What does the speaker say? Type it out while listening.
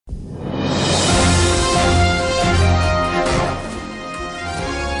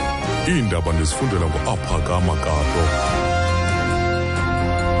iindaba ndizifundela ngo-Kapa.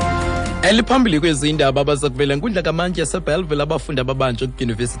 Eliphambili kwezindaba abazakuvela kwenkundla kamantyi yase Belville abafundi ababanjwe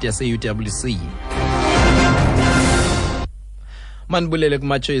kwidyunivesithi yase UWC. Manibulele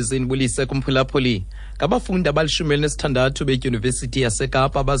kumatsho ezini kumphulaphuli. Ngabafundi abalishumi elinesithandathu bedyunivesithi yase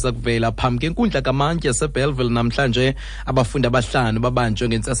Kapa abazakuvela phambi kwenkundla kamantyi yase Belville namhlanje. Abafundi abahlanu babanjwe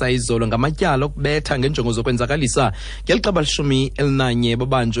ngentsasa izolo ngamatyala okubetha ngenjongo zokwenzakalisa. Ngelixa abalishumi elinanye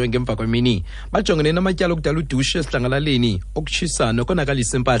babanjwe ngemva kwemini. Bajongene namatyala okudala udushe esidlangalaleni, okutshisa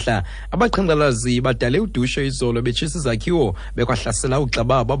nokonakalisa impahla. Abaqhankqalazi badale udushe izolo betshisa izakhiwo bekwahlasela ugxa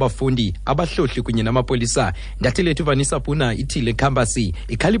babo abafundi, abahlohli kunye namapolisa. Ndathi lethu Vanessa Puna ithile khampasi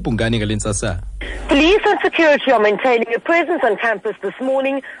ikhalibhungane ngalentsasa. Police and security are maintaining a presence on campus this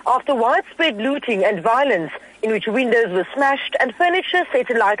morning after widespread looting and violence in which windows were smashed and furniture set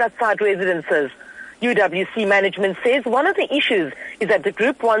alight outside residences. UWC management says one of the issues is that the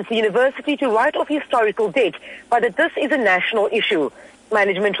group wants the university to write off historical debt, but that this is a national issue.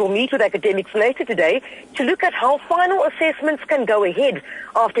 Management will meet with academics later today to look at how final assessments can go ahead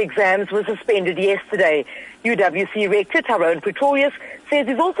after exams were suspended yesterday. UWC Rector Tyrone Pretorius says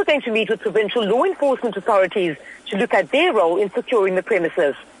he's also going to meet with provincial law enforcement authorities to look at their role in securing the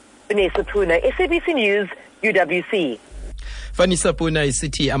premises. Vanessa Puna, SABC News, UWC. Vanessa Puna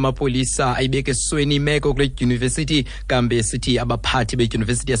isithi amapolisa ayibeke esweni imeko kule dyunivesithi kambe sithi abaphathi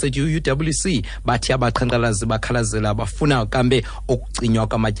bedyunivesithi yase UWC bathi abaqhankqalazi bakhalazela bafuna kambe okucinywa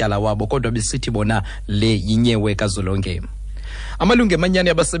kwamatyala wabo kodwa besithi bona le yinyewe kazolonke. Amalungu emanyani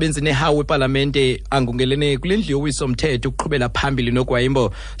abasebenzi nehawu eParlamente angungelene kule ndlu yowiso-mthetho ukuqhubela phambili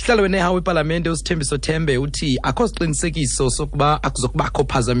nogwayimbo. Sihlalo wenehawu eParlamente uSithembiso Thembe uthi akho siqinisekiso sokuba akuzokubakho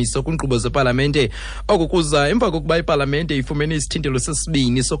phazamiso kwinkqubo zeParlamente. Oku kuza emva kokuba iParlamente ifumene isithintelo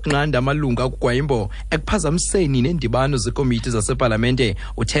sesibini sokunqanda amalungu akugwayimbo ekuphazamiseni neendibano zekomiti zaseParlamente.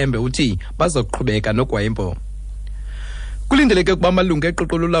 uThembe uthi baza kuqhubeka nogwayimbo. Kulindeleke ukuba amalungu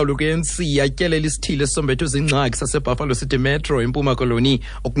eqoqo lolawulo kwe-ANC atyelela isithili esombetho zingxaki saseBuffalo City Metro eMpuma Koloni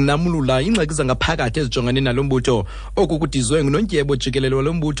ukunamulula ingxaki zangaphakathi ezijongane nalo mbutho. Oku kudizwe ngunondyebo jikelelo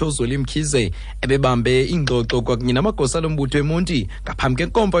walo mbutho uZoli Mkhize ebebambe ingxoxo kwakunye namagosa alo mbutho eMonti ngaphambi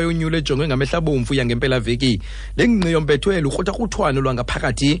kenkomfa yonyulo ejongwe ngamehla bomvu yangempelaveki. Le ngxi yombethwe lukruthakrutshwano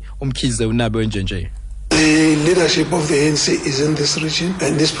lwangaphakathi. uMkhize unabe njenje. The leadership of the ANC is in this region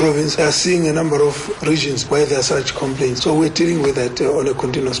and this province. They are seeing a number of regions where there are such complaints. So we're dealing with that on a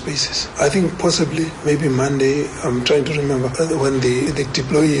continuous basis. I think possibly, maybe Monday, I'm trying to remember when the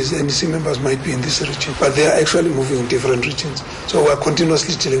deployees, NEC members might be in this region. But they are actually moving in different regions. So we're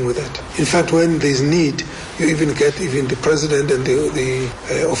continuously dealing with that. In fact, when there's need, you even get the president and the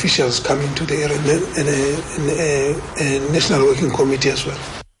officials coming to the area in a national working committee as well.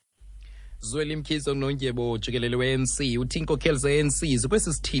 Zweli Mkhize unondyebo jikelele we-ANC uthi iinkokheli ze-ANC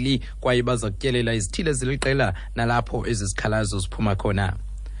zikwesi sithili kwaye baza kutyelela izithili eziliqela nalapho ezi zikhalazo ziphuma khona.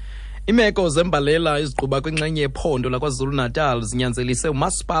 Imeko zembalela eziquba kwinxenye yephondo laKwaZulu-Natal zinyanzelise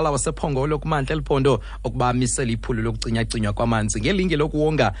umasipala wasePhongolo kumantla eliphondo ukuba amisele iphulo lokucinywacinywa kwamanzi ngelinge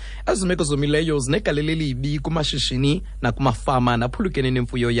lokuwonga. Ezi meko zomileyo zinegalelo elibi kumashishini nakumafama naphulukene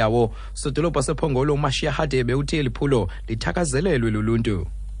nemfuyo yawo. Sodolophu wasePhongolo uMashiya Hadebe uthi eli phulo lithakazelelwe luluntu.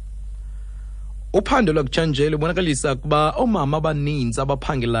 Uphando lwakutshanje lubonakalisa ukuba oomama abaninzi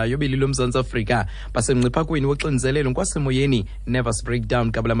abaphangelayo belilo eMzantsi Afrika basemngciphakweni woxinzelelo ngokwasemoyeni, nervous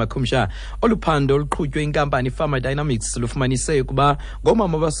breakdown kabula makhumsha. Oluphando luqhutywe inkampani Dynamics lufumanise ukuba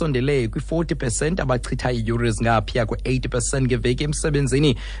ngoomama abasondele kwi-40% abachitha iiyure ezingaphiya kwe-80% ngeveki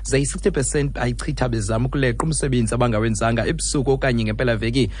emsebenzini, ze i-60% ayichitha bezama ukuleqa umsebenzi abangawenzanga ebusuku okanye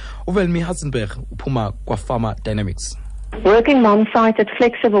ngempelaveki. uVelmi Hatzenberg uphuma Dynamics. Working mom cited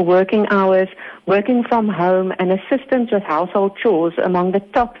flexible working hours, working from home and assistance with household chores among the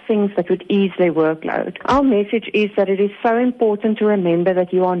top things that would ease their workload. Our message is that it is so important to remember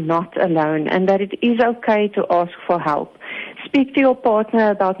that you are not alone and that it is okay to ask for help. Speak to your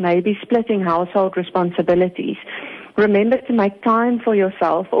partner about maybe splitting household responsibilities. Remember to make time for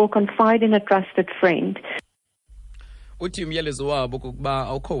yourself or confide in a trusted friend. Uthi umyalezo wabo kokuba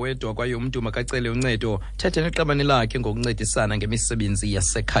awukho wedwa kwaye umuntu makacele uncedo, thethe neqabane lakhe ngokuncedisana ngemisebenzi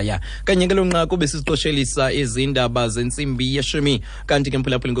yasekhaya. Kanye ngelo nqaku besizixoshelisa izindaba zentsimbi yeshumi kanti ke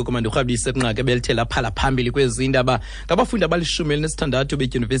mphulaphuli ngokomando urhabise kunqake belithela phala phambili kwezindaba. Ngabafundi abalishumi elinesithandathu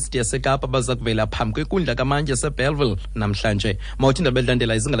bedyunivesithi yaseKapa abazakuvela phambi kwenkundla kamantyi yase Belville namhlanje. Mawuthi indaba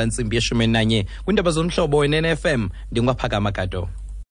edlandela izingala ntsimbi yeshumi nanye kwindaba zomhlobo we-NFM ndinguPhakama Gato.